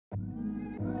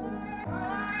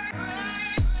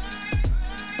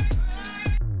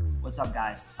What's up,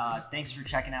 guys? Thanks for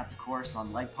checking out the course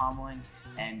on leg pommeling.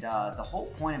 And the whole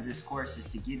point of this course is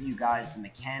to give you guys the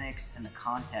mechanics and the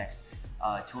context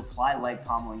to apply leg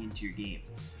pommeling into your game.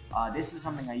 This is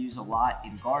something I use a lot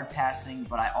in guard passing,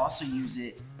 but I also use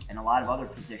it in a lot of other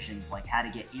positions, like how to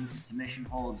get into submission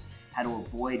holds, how to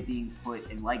avoid being put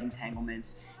in leg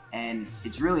entanglements. And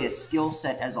it's really a skill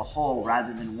set as a whole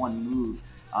rather than one move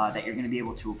that you're going to be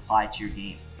able to apply to your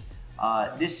game.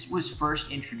 This was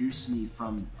first introduced to me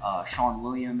from Sean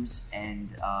Williams,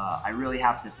 and I really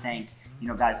have to thank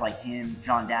guys like him,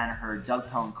 John Danaher, Doug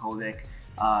Pelinkovic,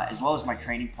 as well as my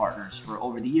training partners for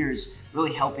over the years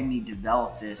really helping me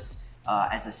develop this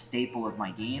as a staple of my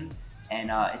game,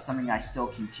 and it's something I still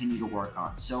continue to work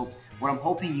on. So what I'm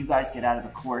hoping you guys get out of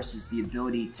the course is the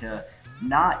ability to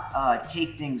not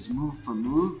take things move for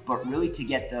move, but really to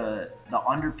get the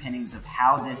underpinnings of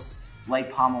how this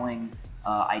leg pommeling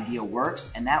idea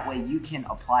works, and that way you can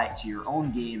apply it to your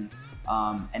own game,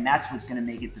 and that's what's going to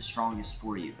make it the strongest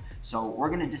for you. So we're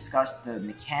going to discuss the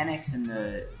mechanics and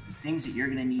the things that you're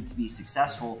going to need to be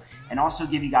successful, and also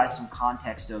give you guys some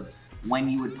context of when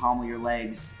you would pommel your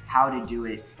legs, how to do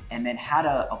it, and then how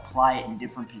to apply it in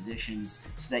different positions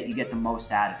so that you get the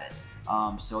most out of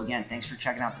it. So again, thanks for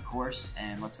checking out the course,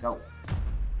 and let's go.